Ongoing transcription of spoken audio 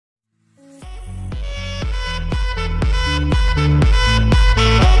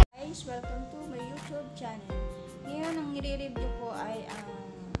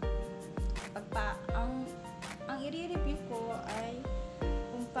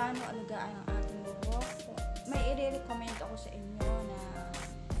paano alagaan ang ating buhok. May i-recommend ako sa inyo na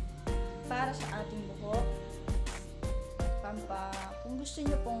para sa ating buhok. Kung gusto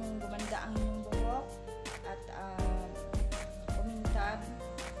nyo pong gumanda ang inyong buhok at umintab,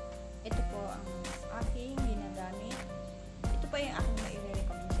 ito po ang aking ginagamit. Ito pa yung aking may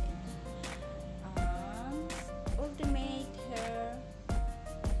i-recommend sa inyo. Ultimate Hair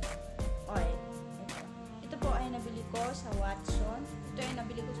Oil. Ito po ay nabili ko sa Watson. Ito ay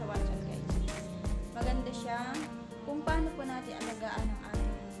nabili ko sa Watson, guys. Maganda siya. Kung paano po natin alagaan ang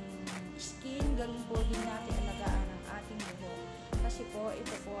ating skin, ganun po din natin alagaan ang ating buhok. Kasi po,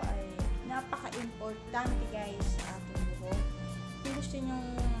 ito po ay napaka-importante, guys, sa ating buhok. Kung gusto nyong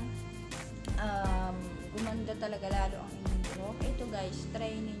gumanda talaga lalo ang inyong buhok, ito guys,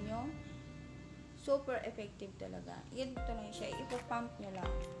 try ninyo. Super effective talaga. Ito lang siya, ipopump nyo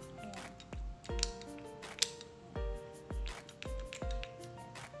lang. Ayan.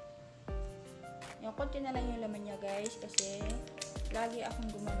 Yung konti na lang yung laman niya, guys, kasi lagi akong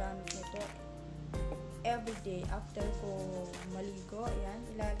gumagamit nito everyday after ko maligo. Ayan,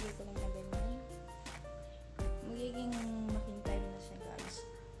 ilagay ko lang na ganyan. Magiging makintay na siya, guys.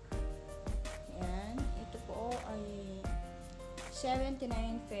 Ayan, ito po ay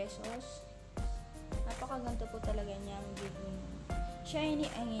 79 pesos. Napakaganda po talaga niya. Magiging shiny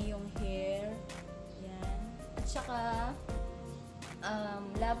ang iyong hair. Ayan. At saka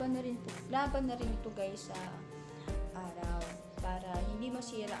laban na rin ito, guys, sa araw para hindi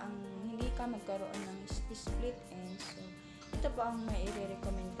masira hindi ka magkaroon ng split ends. So, ito po ang may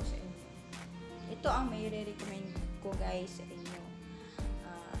i-recommend ko sa inyo. Ito ang may i-recommend ko, guys, sa inyo.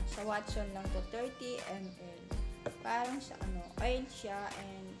 Sa Watson lang to, 30 ml. Parang sa oil siya,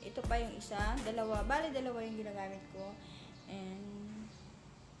 and ito pa yung isa, dalawa yung ginagamit ko, and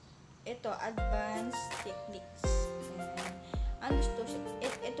ito, advanced techniques. And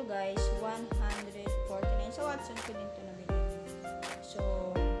ito guys, 149. Sa Watson ko din ito nabili. So,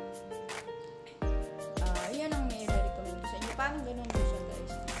 yan ang may i-recommend ko sa inyo. Parang ganun din siya,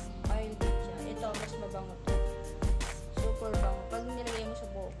 guys. Oil din siya. Ito, mas mabango to. Super bango. Pag nilagay mo sa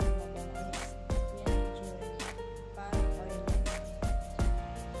buhok, mabango. Yan yung itsura niya. Parang oil.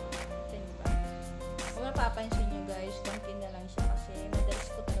 Ito nyo ba? Kung napapansin nyo, guys, konti na lang siya kasi madalas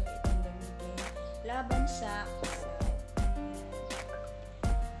ko talaga itong gamitin. Laban sa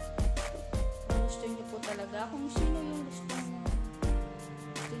gusto nyo po talaga, kung sino yung gusto nyo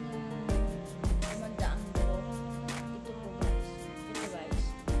gumanda ang buhok, ito po, guys,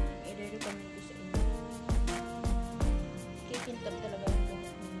 i-recommend ko sa inyo. Kikintab talaga yung buhok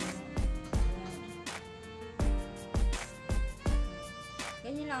ninyo.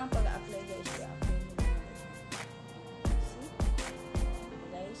 Ganyan lang ang pag-apply, guys. I-apply nyo lang. See?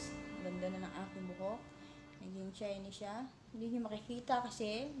 Guys, ganda na ng aking buhok. Naging shiny siya. Hindi nyo makikita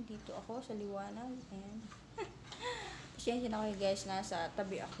kasi dito ako sa liwanag. Ayan. Pasensya na kayo, guys. Nasa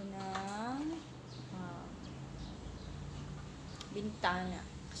tabi ako ng bintana.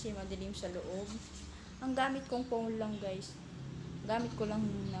 Kasi madilim sa loob. Ang gamit kong phone lang, guys. Gamit ko lang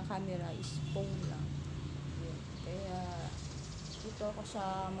na camera is phone lang. Ayan. Kaya dito ako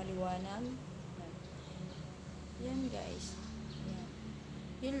sa maliwanag. Ayan, guys. Ayan.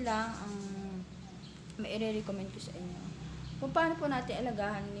 Yun lang ang may i-recommend ko sa inyo. Kung paano po natin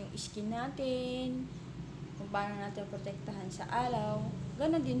alagahan yung skin natin, kung paano natin protektahan sa araw,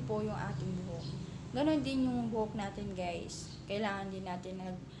 ganoon din po yung ating buhok. Ganoon din yung buhok natin, guys. Kailangan din natin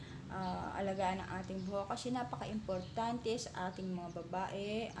alagaan ang ating buhok kasi napaka-importante sa ating mga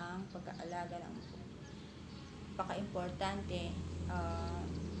babae ang pag-aalaga ng buhok. Napaka-importante.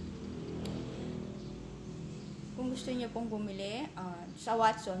 Kung gusto niyo pong bumili sa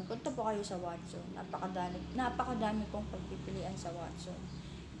Watson, punta po kayo sa Watson. Napakadami pong pagpipilian sa Watson.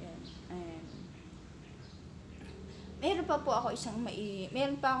 Yan. Meron pa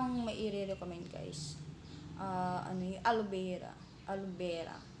akong mai-recommend, guys. Yung aloe vera.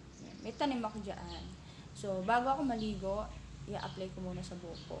 Yan. May tanim ako diyan. So, bago ako maligo, i-apply ko muna sa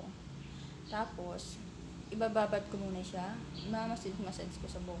buhok ko. Tapos, ibababad ko muna siya. Massage ko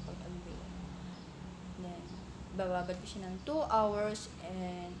sa buhok ko aloe vera. Then, bababad ko siya ng 2 hours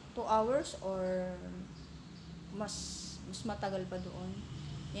and 2 hours or mas matagal pa doon.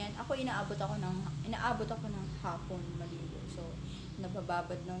 Yan, inaabot ako ng hapon maligo. So,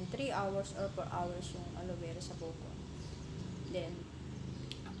 nabababad ng 3 hours or 4 hours yung aloe vera sa buhok ko. Then,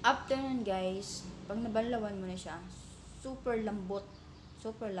 after nun, guys, pag nabanlawan mo na siya, super lambot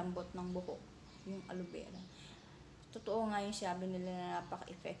ng buhok yung aloe vera. Totoo nga yung sabi nila na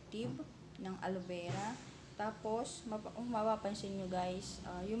napaka-effective ng aloe vera. Tapos, kung mapapansin nyo, guys,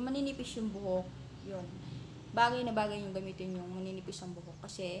 yung maninipis yung buhok, bagay na bagay yung gamitin yung maninipis ang buhok.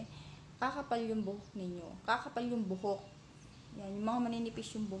 Kasi, kakapal yung buhok ninyo. Kakapal yung buhok. Yan, yung mga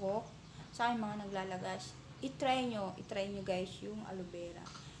maninipis yung buhok, sa akin mga naglalagas, i-try nyo guys yung aloe vera.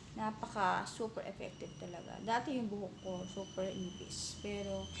 Napaka super effective talaga. Dati yung buhok ko super nipis.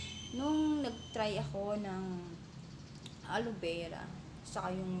 Pero, nung nag-try ako ng aloe vera,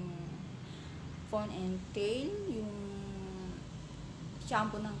 saka yung fawn and tail, yung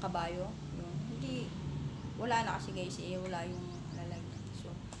shampoo ng kabayo, yun, hindi, wala na kasi guys wala yung lalagyan.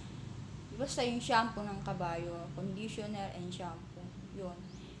 So, basta yung shampoo ng kabayo, conditioner and shampoo, yun.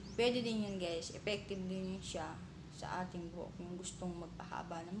 Pwede din yun guys, effective din yun siya sa ating buhok. Yung gustong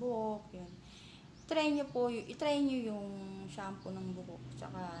magpahaba ng buhok, yun. I-try nyo yung shampoo ng buhok.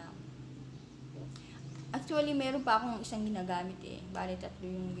 Saka, actually, meron pa akong isang ginagamit Bali, 3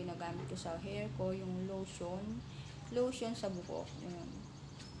 yung ginagamit ko sa hair ko. Yung lotion sa buhok. Yun.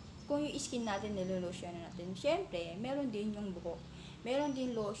 Kung yung skin natin, nilolotion natin. Siyempre, meron din yung buhok. Meron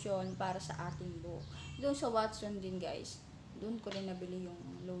din lotion para sa ating buhok. Doon sa Watson din, guys. Doon ko rin nabili yung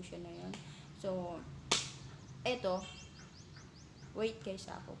lotion na yun. So, eto. Wait guys,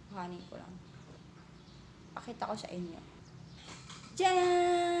 ako. Kuhanin ko lang. Pakita ko sa inyo.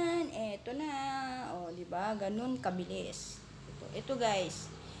 Diyan! Eto na. O, diba? Ganun kabilis. Ito guys.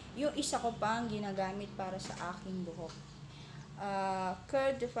 Yung isa ko pang ginagamit para sa aking buhok.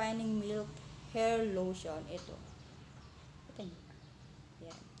 Curl Defining Milk Hair Lotion. Ito. Ito nyo.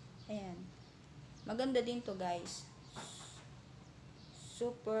 Ayan. Ayan. Maganda din to guys.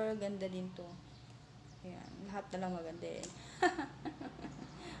 Super ganda din to. Ayan. Lahat na lang maganda ayan.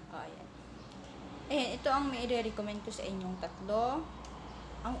 Ayan. Ito ang may i-recommend ko sa inyong 3.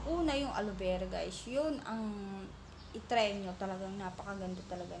 Ang una yung aloe vera guys. Yun ang i-try nyo. Talagang napakaganda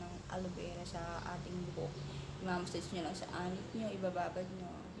talaga ng aloe vera sa ating buhok. I-massage nyo lang sa anit nyo. Ibababad nyo.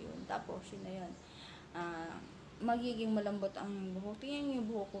 Yun. Tapos yun na yun. Magiging malambot ang buhok. Tingnan nyo yung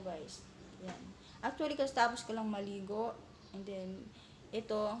buhok ko guys. Yan. Actually kasi tapos ko lang maligo. And then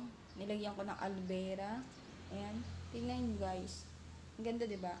ito, nilagyan ko ng aloe vera. Ayan. Tingnan nyo guys. Ang ganda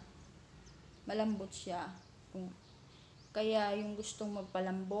diba? Malambot siya. Kaya yung gustong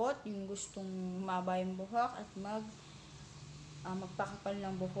magpalambot, yung gustong maba yung buhok at magpakapal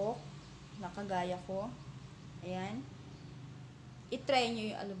ng buhok, nakagaya ko. Ayan. I-try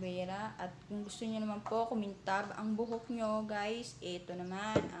nyo yung aloe vera. At kung gusto nyo naman po kumintab ang buhok nyo guys, ito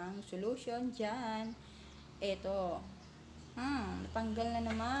naman ang solution dyan. Ito. Natanggal na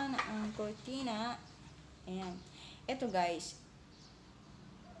naman ang cortina. Ayan. Ito guys.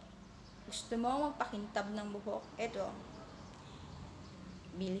 Gusto mo magpakintab ng buhok? Ito.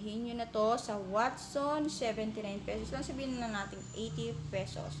 Bilhin nyo na to sa Watson, 79 pesos. Lang sabihin na natin 80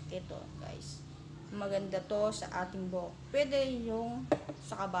 pesos. Ito guys. Maganda to sa ating buhok. Pwede yung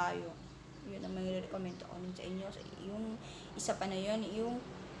sa kabayo. Yun ang may recommend ko sa inyo. Yung isa pa na yun, yung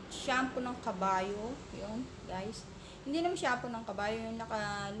shampoo ng kabayo. Yun guys. Hindi naman shampoo ng kabayo. Yung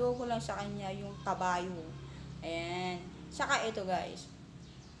naka-logo lang sa kanya yung kabayo. Ayan. Saka ito guys.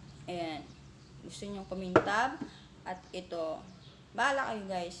 Ayan. Gusto nyo kumintab. At ito. Bahala kayo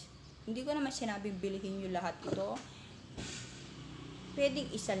guys. Hindi ko naman sinabi bilhin nyo lahat ito. Pwedeng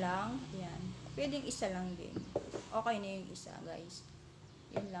isa lang. Ayan. Pwedeng isa lang din. Okay na yung isa guys.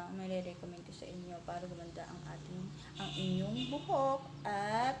 Yun lang. May recommend ko sa inyo para gumanda ang inyong buhok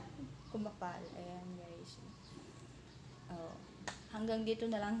at kumapal. Ayan guys. Hanggang dito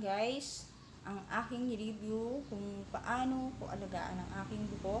na lang guys ang aking review kung paano ko alagaan ang aking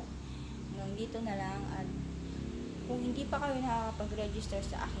buhok. Hanggang dito na lang. At kung hindi pa kayo nakakapag-register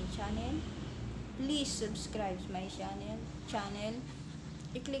sa aking channel, please subscribe sa my channel.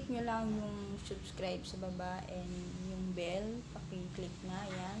 I-click nyo lang yung subscribe sa baba and yung bell. Paki-click na.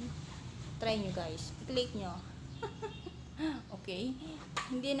 Yan. Try nyo guys. I-click nyo. Okay?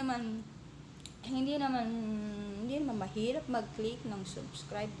 Hindi naman mahirap mag-click ng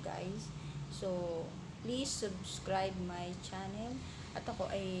subscribe guys. So, please subscribe my channel. At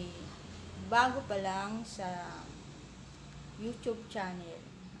ako ay bago pa lang sa YouTube channel.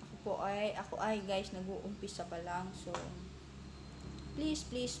 Ako ay guys, nag-uumpisa pa lang. So, please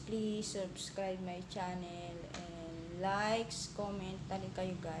subscribe my channel and likes, comment na rin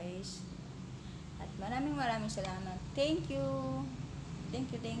kayo guys. At maraming salamat. Thank you.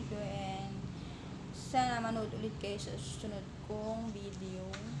 And sana manood ulit kayo sa susunod kong video.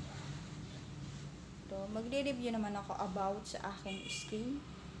 Magre-review naman ako about sa aking skin.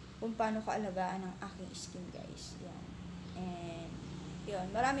 Kung paano ko alagaan ang aking skin guys. Yan. And yun,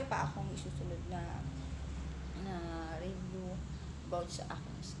 marami pa akong isusunod na review about sa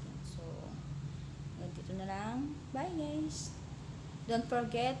aking skin. So, dito na lang. Bye guys! Don't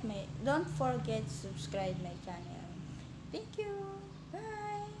forget to subscribe my channel. Thank you.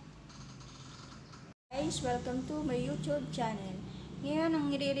 Bye. Guys, welcome to my YouTube channel. Ngayon ang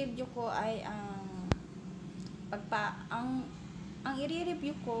i-review ko ay ang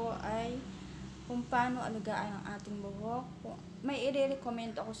i-review ko ay kung paano alagaan ang ating buhok. May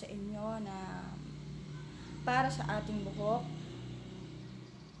i-recommend ako sa inyo na para sa ating buhok.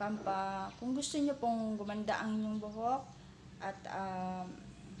 Kung gusto niyo pong gumanda ang inyong buhok at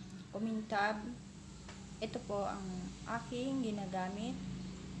kumintab, ito po ang aking ginagamit.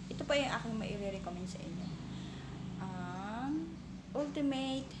 Ito po yung aking may i-recommend sa inyo. Ang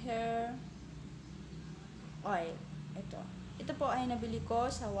Ultimate Hair Oil. Ito po ay nabili ko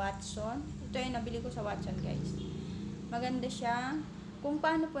sa Watson. Ito ay nabili ko sa Watson, guys. Maganda siya. Kung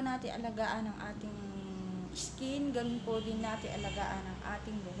paano po natin alagaan ang ating skin, ganun po din natin alagaan ang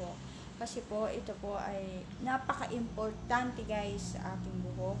ating buhok. Kasi po, ito po ay napaka-importante, guys, sa ating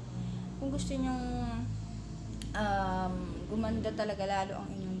buhok. Kung gusto nyong gumanda talaga lalo ang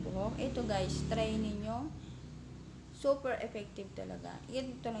inyong buhok, ito guys, try ninyo. Super effective talaga.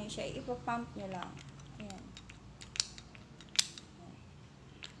 Ito lang siya, ipapump nyo lang. Ayan.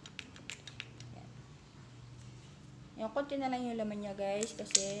 Yung konti na lang yung laman niya, guys,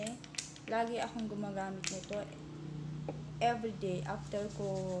 kasi lagi akong gumagamit nito everyday after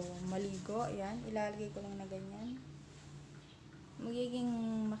ko maligo. Ayan, ilalagay ko lang na ganyan. Magiging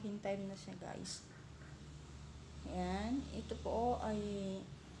makintab na siya, guys. Ayan, ito po ay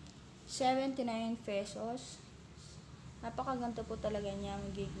 79 pesos. Napakaganda po talaga niya.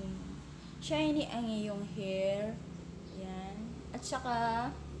 Magiging shiny ang iyong hair. Ayan. At saka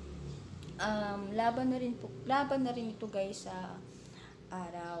laban na rin ito, guys, sa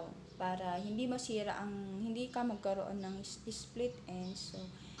araw, para hindi masira hindi ka magkaroon ng split ends. So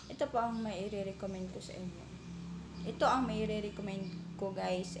ito po ang may i-recommend ko sa inyo. Ito ang may i-recommend ko,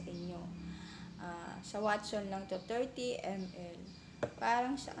 guys, sa inyo. Sa Watson lang to, 30 ml.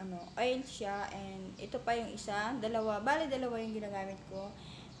 Parang sa oil siya, and ito pa yung isa, dalawa yung ginagamit ko.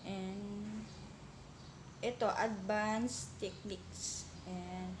 And ito, advanced techniques.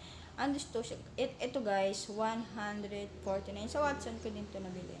 And ito guys, 149. Sa Watson ko din to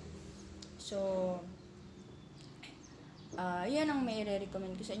nabili. So yan ang may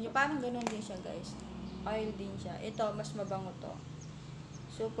i-recommend ko sa inyo. Parang ganun din siya, guys. Oil din siya. Ito, mas mabango to.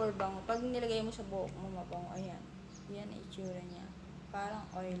 Super bango. Pag nilagay mo sa buhok mo, mabango. Ayan. Yan ang itsura niya. Parang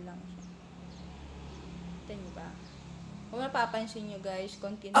oil lang siya. Ito nyo ba? Kung napapansin nyo, guys,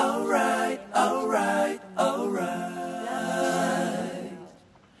 continue. Alright. Okay.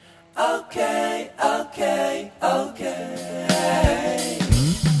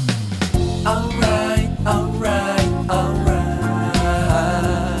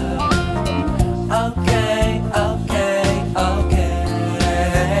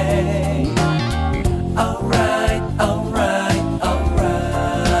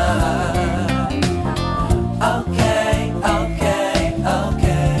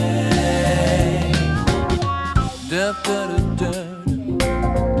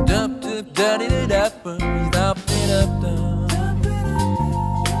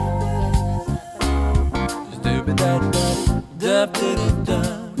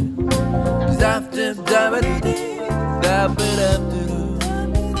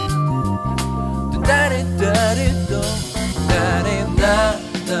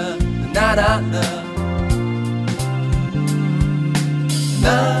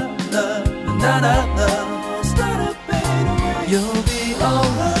 You'll be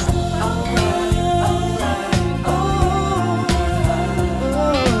alright.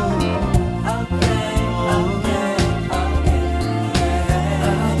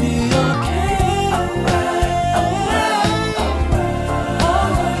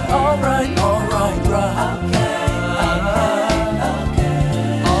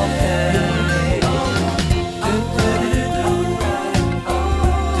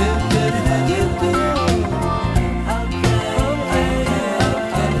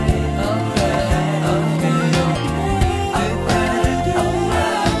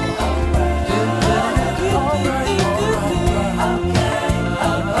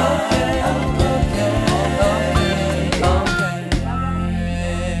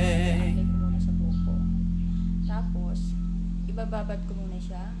 ibababad ko muna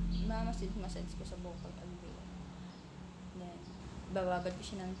siya. Massage ko sa buhok ko. Then, bababad ko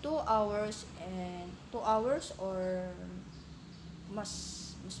siya ng 2 hours and 2 hours or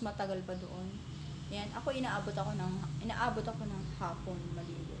mas matagal pa doon. Yan, inaabot ako ng hapon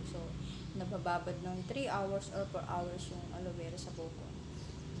maligo. So, nabababad ng 3 hours or 4 hours yung aloe vera sa buhok ko.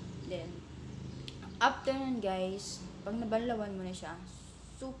 Then, after nun guys, pag nabanlawan mo na siya,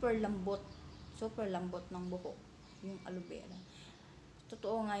 super lambot ng buhok yung aloe vera.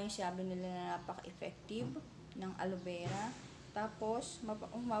 Totoo nga yung sabi nila na napaka-effective ng aloe vera. Tapos,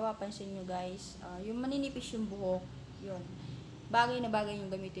 kung mapapansin nyo guys, yung maninipis yung buhok, yun. Bagay na bagay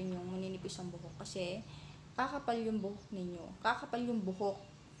yung gamitin yung maninipis ang buhok. Kasi, kakapal yung buhok ninyo. Kakapal yung buhok.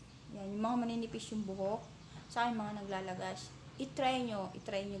 Yan, yung mga maninipis yung buhok, sa akin mga naglalagas, i-try nyo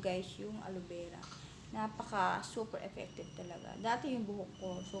guys yung aloe vera. Napaka super effective talaga. Dati yung buhok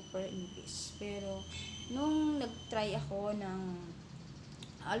ko super nipis. Pero, nung nag-try ako ng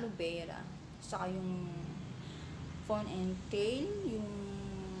aloe vera, saka yung fawn and tail, yung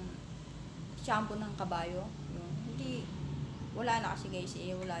shampoo ng kabayo, yun. Hindi, wala na kasi guys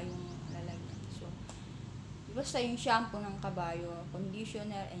wala yung lalagyan. So, basta yung shampoo ng kabayo,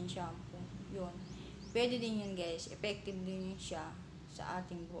 conditioner and shampoo, yun. Pwede din yun guys, effective din yun siya sa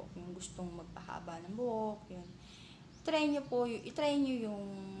ating buhok. Yung gustong magpahaba ng buhok, yun. I-try nyo yung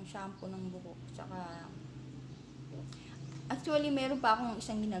shampoo ng buhok, saka actually, meron pa akong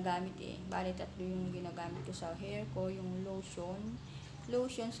isang ginagamit Bali, 3 yung ginagamit ko sa hair ko. Yung lotion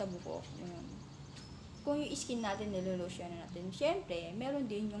sa buhok. Yun. Kung yung skin natin, nilolotion natin. Siyempre,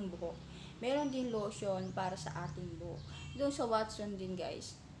 meron din yung buhok. Meron din lotion para sa ating buhok. Doon sa Watson din,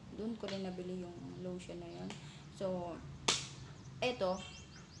 guys. Doon ko rin nabili yung lotion na yun. So, eto.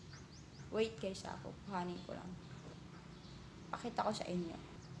 Wait guys, ako. Kuhanin ko lang. Pakita ko sa inyo.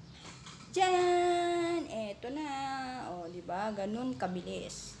 Diyan! Eto na. O, diba? Ganun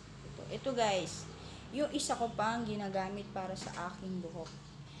kabilis. Ito guys. Yung isa ko pang ginagamit para sa aking buhok.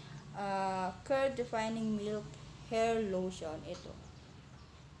 Curl Defining Milk Hair Lotion. Ito.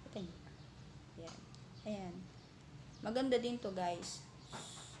 Ito nyo. Ayan. Ayan. Maganda din to guys.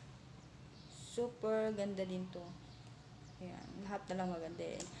 Super ganda din to. Ayan. Lahat na lang maganda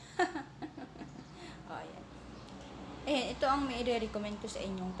O, ayan. Ayan, ito ang may i-recommend ko sa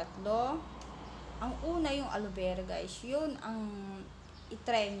inyong 3. Ang una yung aloe vera guys. Yun ang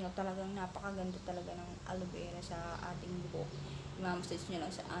i-try nyo. Talagang napakaganda talaga ng aloe vera sa ating buhok. I-massage nyo lang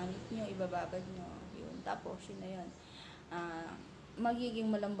sa anit nyo, ibababad nyo. Yun. Tapos, yun na yun.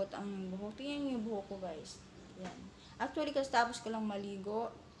 Magiging malambot ang buhok. Tingnan nyo yung buhok ko guys. Yan. Actually, kasi tapos ko lang maligo.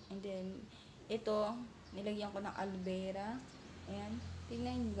 And then, ito, nilagyan ko ng aloe vera. Ayan.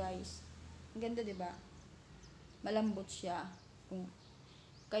 Tingnan nyo guys. Ang ganda, diba? Malambot siya.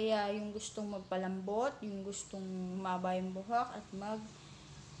 Kaya yung gustong magpalambot, yung gustong maba yung buhok at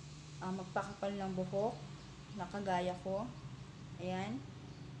magpakapal ng buhok, nakagaya ko, ayan,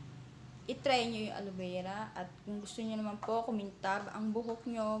 i-try nyo yung aloe vera. At kung gusto nyo naman po kumintab ang buhok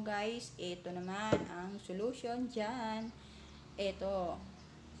nyo guys, ito naman ang solution dyan. Ito,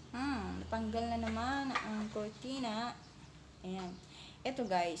 natanggal na naman ang cortina. Ayan, ito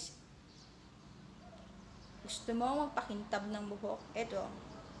guys, gusto mo magpakintab ng buhok, ito,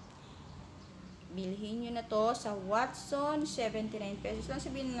 bilhin nyo na to sa Watson, 79 pesos lang,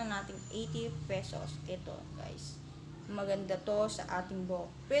 sabihin na natin 80 pesos. Ito guys, maganda to sa ating buhok.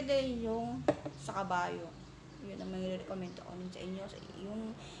 Pwede yung sa kabayo, yun ang may recommend ako sa inyo.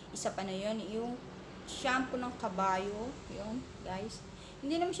 Yung isa pa na yun, yung shampoo ng kabayo, yun guys.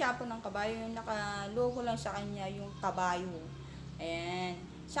 Hindi naman shampoo ng kabayo, yung naka-logo lang sa kanya yung kabayo. Ayan,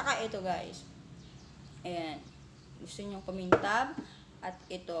 saka ito guys, ayan, gusto nyo kumintab. At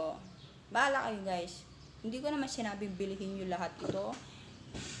ito, bahala kayo guys. Hindi ko naman sinabing bilhin nyo lahat ito.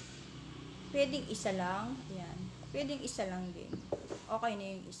 Pwedeng isa lang. Ayan, pwedeng isa lang din. Okay na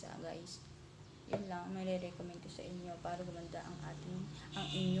yung isa guys. Yun lang, may recommend ko sa inyo para gumanda ang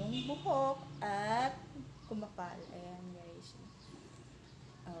inyong buhok at kumapal. Ayan guys.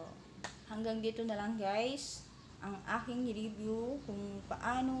 Hanggang dito na lang guys ang aking review kung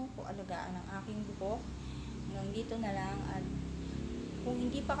paano ko alagaan ang aking buhok. Hanggang dito na lang. At kung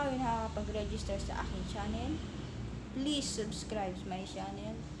hindi pa kayo nakakapag-register sa aking channel, please subscribe sa my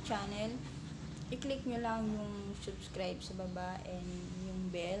channel. I-click nyo lang yung subscribe sa baba and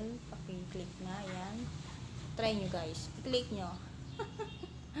yung bell. Paki-click na, yan. Try nyo guys. I-click nyo.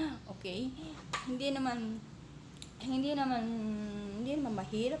 Okay? Hindi naman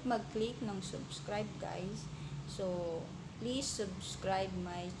mahirap mag-click ng subscribe guys. So, please subscribe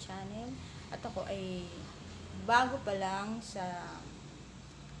my channel. At ako ay bago pa lang sa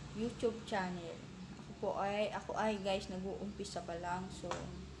YouTube channel. Ako ay guys, nag-uumpisa pa lang. So,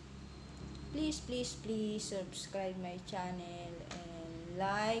 please subscribe my channel and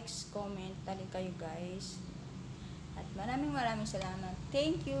likes, comment na rin kayo guys. At maraming salamat.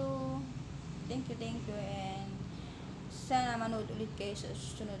 Thank you and sana manood ulit kayo sa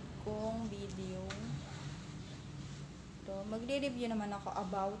susunod kong video. Magre-review naman ako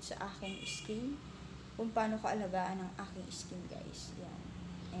about sa aking skin. kung paano ko alagaan ang aking skin, guys. Yan.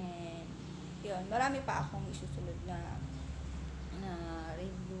 And, yun, marami pa akong isusunod na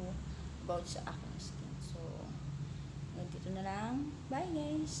review about sa aking skin. So, dito na lang. Bye,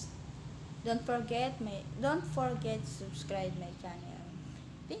 guys. Don't forget to subscribe my channel.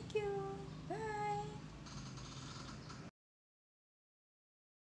 Thank you.